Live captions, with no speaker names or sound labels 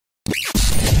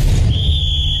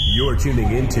You're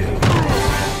tuning into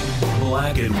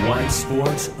Black and White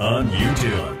Sports on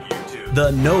YouTube.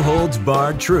 The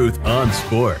no-holds-barred truth on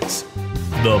sports.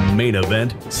 The main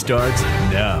event starts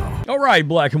now. All right,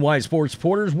 Black and White Sports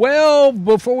supporters. Well,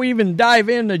 before we even dive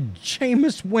into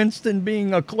Jameis Winston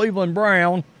being a Cleveland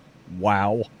Brown,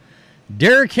 wow.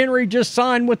 Derrick Henry just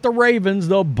signed with the Ravens,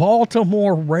 the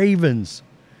Baltimore Ravens.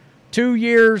 2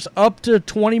 years, up to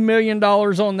 $20 million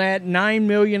on that. $9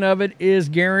 million of it is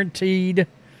guaranteed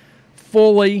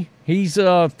fully. He's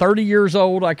 30 years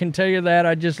old, I can tell you that.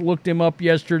 I just looked him up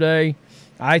yesterday.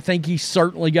 I think he's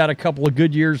certainly got a couple of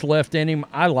good years left in him.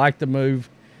 I like the move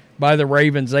by the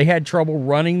Ravens. They had trouble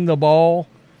running the ball,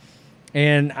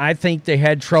 and I think they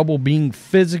had trouble being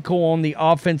physical on the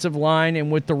offensive line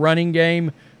and with the running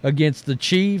game against the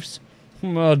Chiefs.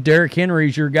 Well, Derrick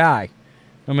Henry's your guy.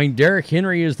 I mean, Derrick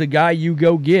Henry is the guy you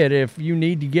go get if you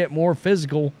need to get more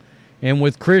physical. And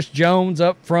with Chris Jones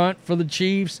up front for the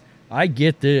Chiefs, I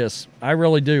get this. I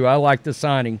really do. I like the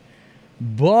signing.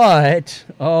 But,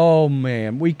 oh,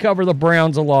 man, we cover the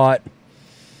Browns a lot.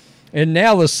 And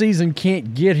now the season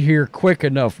can't get here quick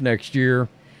enough next year.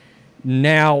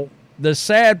 Now, the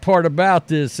sad part about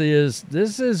this is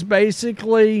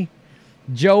basically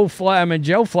Joe Flacco. I mean,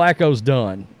 Joe Flacco's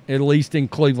done, at least in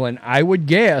Cleveland, I would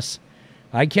guess.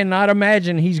 I cannot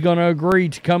imagine he's going to agree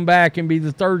to come back and be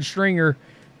the third stringer.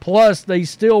 Plus, they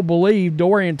still believe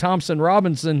Dorian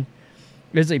Thompson-Robinson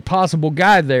is a possible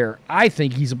guy there. I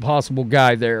think he's a possible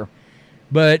guy there.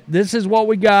 But this is what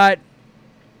we got.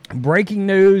 Breaking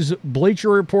news, Bleacher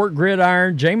Report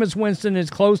Gridiron. Jameis Winston is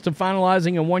close to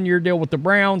finalizing a one-year deal with the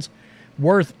Browns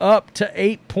worth up to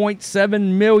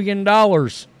 $8.7 million.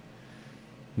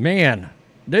 Man,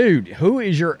 dude, who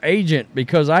is your agent?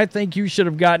 Because I think you should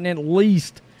have gotten at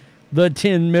least the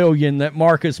 $10 million that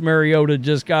Marcus Mariota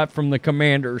just got from the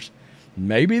Commanders.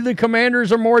 Maybe the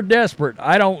Commanders are more desperate.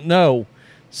 I don't know.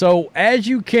 So as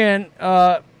you can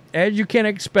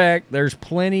expect, there's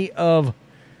plenty of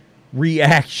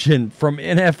reaction from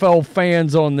NFL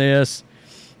fans on this.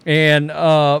 And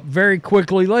very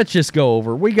quickly, let's just go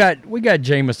over. We got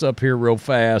Jameis up here real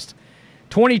fast.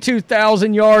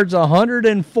 22,000 yards,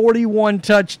 141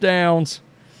 touchdowns,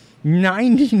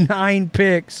 99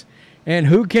 picks. And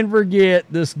who can forget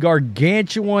this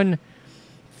gargantuan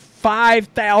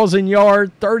 5,000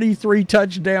 yard, 33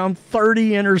 touchdown,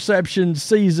 30 interception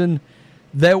season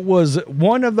that was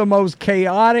one of the most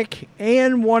chaotic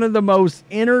and one of the most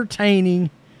entertaining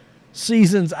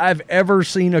seasons I've ever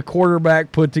seen a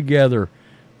quarterback put together.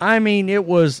 I mean, it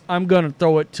was, I'm going to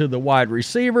throw it to the wide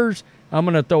receivers. I'm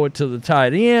going to throw it to the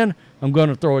tight end. I'm going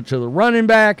to throw it to the running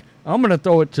back. I'm going to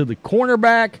throw it to the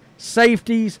cornerback,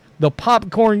 safeties, the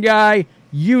popcorn guy,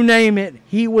 you name it.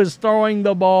 He was throwing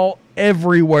the ball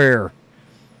everywhere.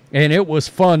 And it was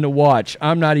fun to watch.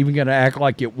 I'm not even going to act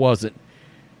like it wasn't.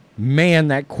 Man,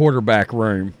 that quarterback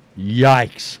room.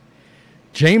 Yikes.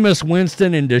 Jameis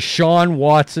Winston and Deshaun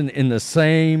Watson in the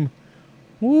same.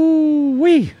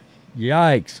 Woo-wee.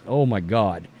 Yikes. Oh, my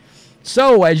God.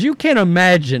 So, as you can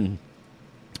imagine,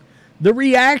 the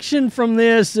reaction from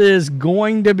this is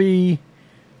going to be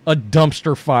a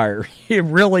dumpster fire. It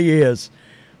really is.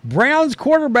 Browns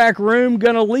quarterback room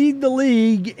going to lead the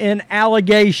league in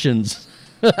allegations.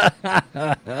 I'm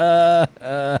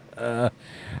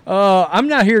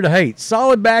not here to hate.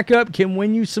 Solid backup can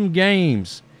win you some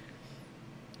games.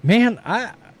 Man,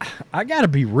 I got to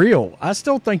be real. I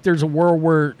still think there's a world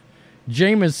where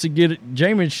Jameis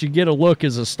should get a look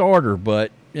as a starter,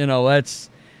 but, you know,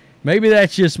 maybe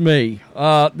that's just me.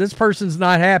 This person's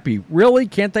not happy. Really?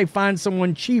 Can't they find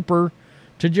someone cheaper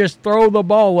to just throw the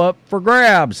ball up for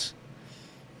grabs?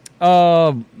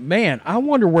 Man, I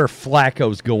wonder where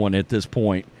Flacco's going at this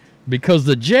point. Because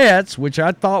the Jets, which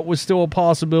I thought was still a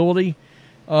possibility,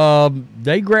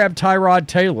 they grabbed Tyrod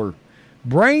Taylor.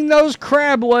 Bring those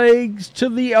crab legs to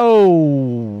the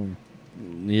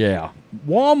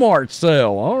Walmart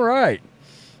sale. All right.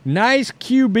 Nice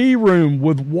QB room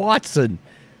with Watson.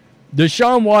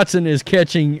 Deshaun Watson is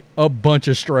catching a bunch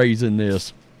of strays in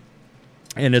this,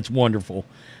 and it's wonderful.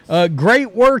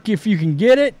 Great work if you can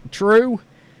get it. True.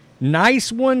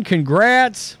 Nice one.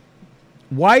 Congrats.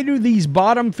 Why do these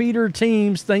bottom feeder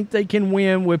teams think they can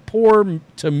win with poor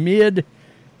to mid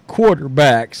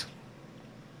quarterbacks?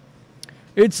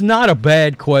 It's not a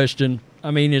bad question.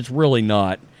 I mean, it's really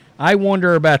not. I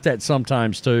wonder about that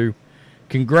sometimes too.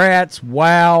 Congrats.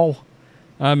 Wow.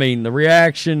 I mean, the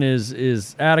reaction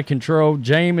is out of control.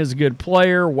 Jameis is a good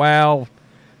player. Wow.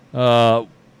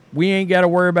 We ain't got to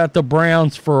worry about the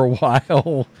Browns for a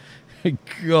while.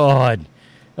 God.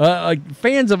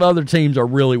 Fans of other teams are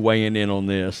really weighing in on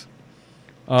this.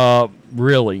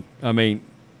 Really. I mean,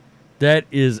 That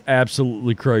is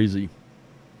absolutely crazy.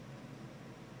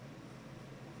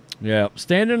 Yeah,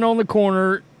 standing on the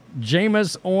corner,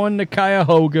 Jameis on the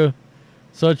Cuyahoga.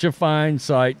 Such a fine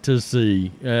sight to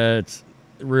see. It's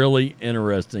really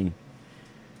interesting.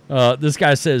 This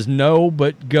guy says, no,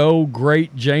 but go,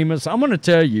 great Jameis. I'm going to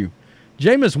tell you,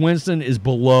 Jameis Winston is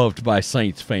beloved by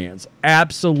Saints fans.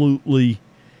 Absolutely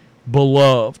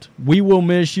beloved. We will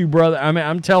miss you, brother. I mean,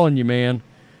 I'm telling you, man.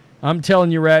 I'm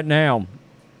telling you right now.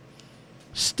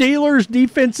 Steelers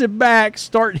defensive backs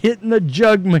start hitting the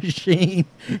jug machine.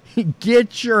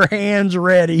 Get your hands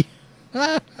ready.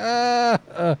 How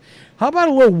about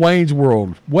a little Wayne's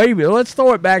World? Wait, let's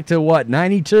throw it back to what,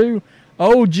 92?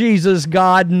 Oh, Jesus,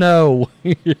 God, no.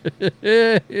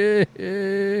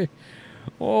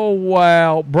 Oh,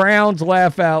 wow. Browns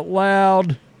laugh out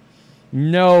loud.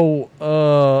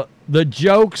 No, the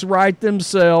jokes write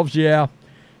themselves. Yeah,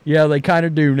 they kind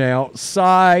of do now.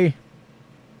 Sigh.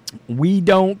 We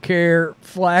don't care.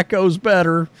 Flacco's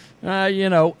better.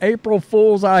 April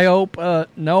Fools, I hope.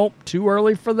 Nope, too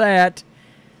early for that.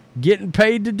 Getting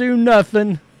paid to do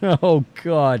nothing. Oh,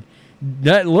 God.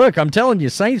 Look, I'm telling you,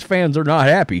 Saints fans are not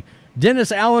happy.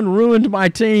 Dennis Allen ruined my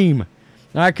team.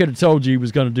 I could have told you he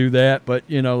was going to do that, but,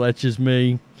 that's just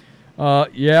me.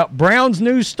 Brown's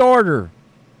new starter.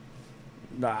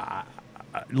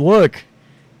 Look,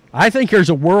 I think there's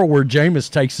a world where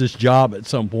Jameis takes this job at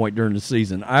some point during the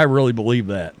season. I really believe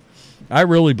that. I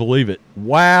really believe it.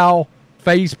 Wow.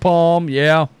 Face palm.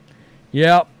 Yeah.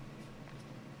 Yep.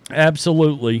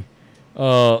 Absolutely.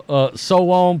 So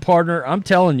long, partner. I'm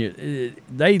telling you,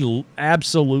 they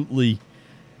absolutely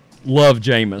love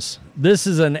Jameis. This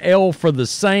is an L for the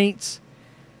Saints.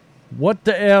 What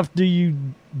the F do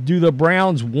the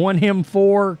Browns want him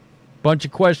for? Bunch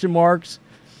of question marks.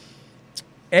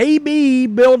 AB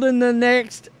building the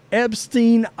next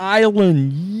Epstein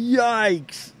Island.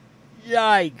 Yikes.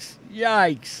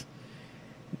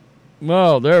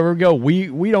 Well, there we go.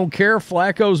 We don't care.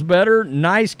 Flacco's better.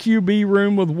 Nice QB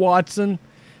room with Watson.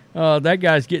 That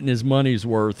guy's getting his money's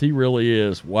worth. He really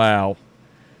is. Wow.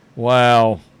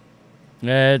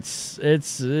 It's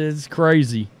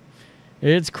crazy.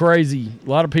 It's crazy. A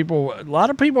lot of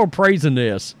people are praising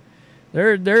this.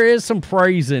 There is some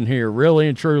praise in here, really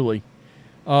and truly.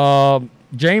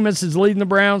 Jameis is leading the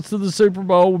Browns to the Super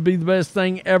Bowl. Would be the best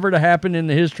thing ever to happen in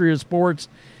the history of sports.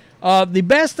 The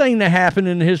best thing to happen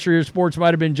in the history of sports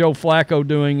might have been Joe Flacco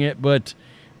doing it, but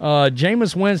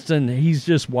Jameis Winston, he's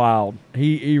just wild.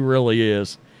 He really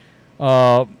is.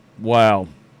 Wow.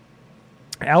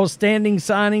 Outstanding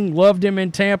signing. Loved him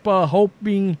in Tampa.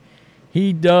 Hoping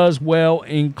he does well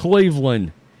in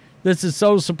Cleveland. This is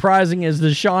so surprising as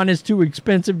Deshaun is too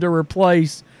expensive to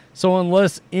replace. So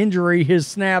unless injury, his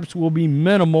snaps will be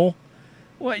minimal.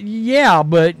 Well, yeah,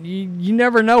 but you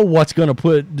never know what's going to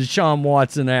put Deshaun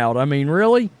Watson out. I mean,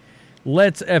 really?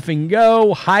 Let's effing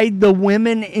go. Hide the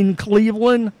women in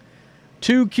Cleveland.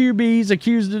 2 QBs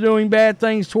accused of doing bad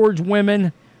things towards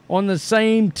women on the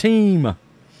same team.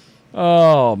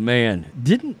 Oh, man.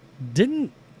 Didn't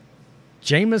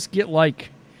Jameis get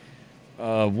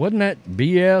wasn't that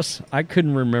BS? I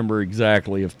couldn't remember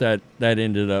exactly if that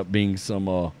ended up being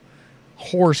some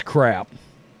horse crap.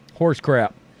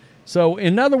 So,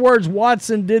 in other words,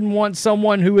 Watson didn't want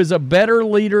someone who is a better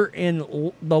leader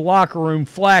in the locker room,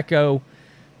 Flacco.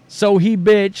 So he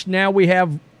bitched. Now we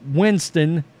have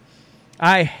Winston.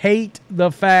 I hate the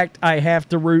fact I have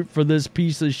to root for this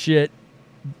piece of shit,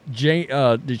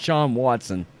 Deshaun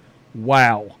Watson.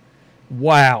 Wow.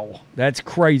 That's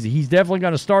crazy. He's definitely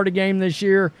going to start a game this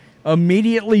year.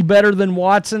 Immediately better than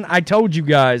Watson. I told you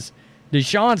guys,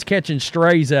 Deshaun's catching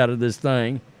strays out of this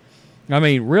thing. I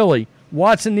mean, really.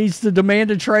 Watson needs to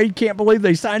demand a trade. Can't believe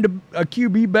they signed a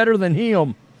QB better than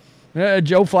him.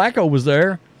 Joe Flacco was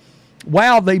there.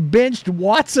 Wow, they benched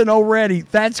Watson already.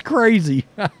 That's crazy.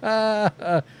 What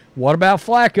about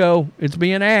Flacco? It's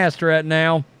being asked right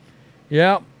now.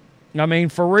 Yep. I mean,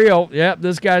 for real. Yep,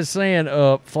 this guy's saying,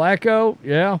 Flacco,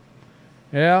 yeah.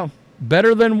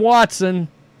 Better than Watson.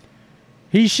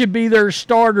 He should be their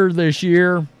starter this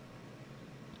year.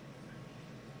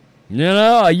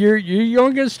 You're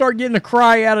going to start getting a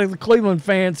cry out of the Cleveland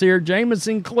fans here. Jameis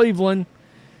in Cleveland.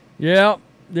 Yep.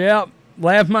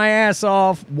 Laugh my ass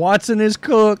off. Watson is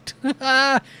cooked.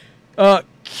 QB1.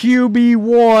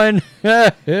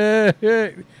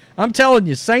 I'm telling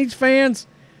you, Saints fans,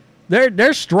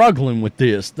 they're struggling with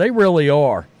this. They really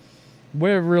are.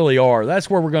 We really are. That's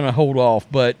where we're going to hold off.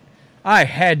 But I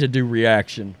had to do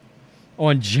reaction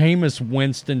on Jameis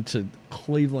Winston to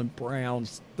Cleveland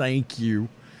Browns. Thank you.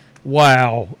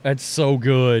 Wow, that's so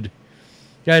good.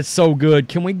 That's so good.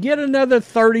 Can we get another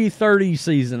 30-30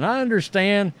 season? I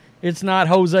understand It's not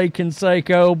Jose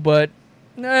Canseco, but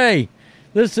hey,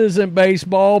 this isn't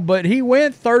baseball. But he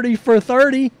went 30 for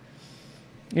 30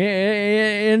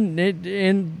 in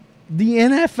the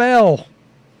NFL.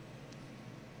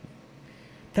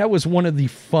 That was one of the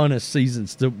funnest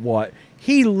seasons to watch.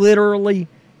 He literally,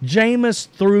 Jameis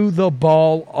threw the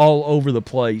ball all over the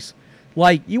place.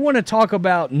 Like, you want to talk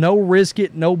about no risk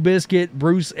it, no biscuit,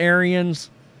 Bruce Arians.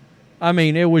 I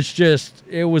mean, it was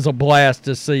a blast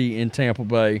to see in Tampa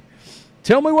Bay.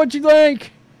 Tell me what you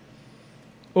think.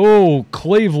 Oh,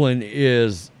 Cleveland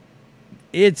there's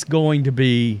going to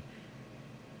be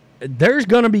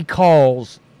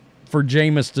calls for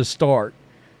Jameis to start.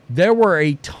 There were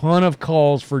a ton of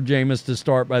calls for Jameis to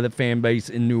start by the fan base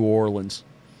in New Orleans.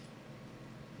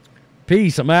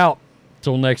 Peace. I'm out.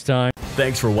 Till next time.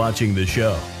 Thanks for watching the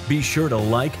show. Be sure to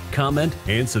like, comment,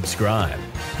 and subscribe.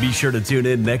 Be sure to tune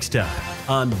in next time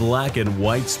on Black and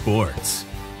White Sports.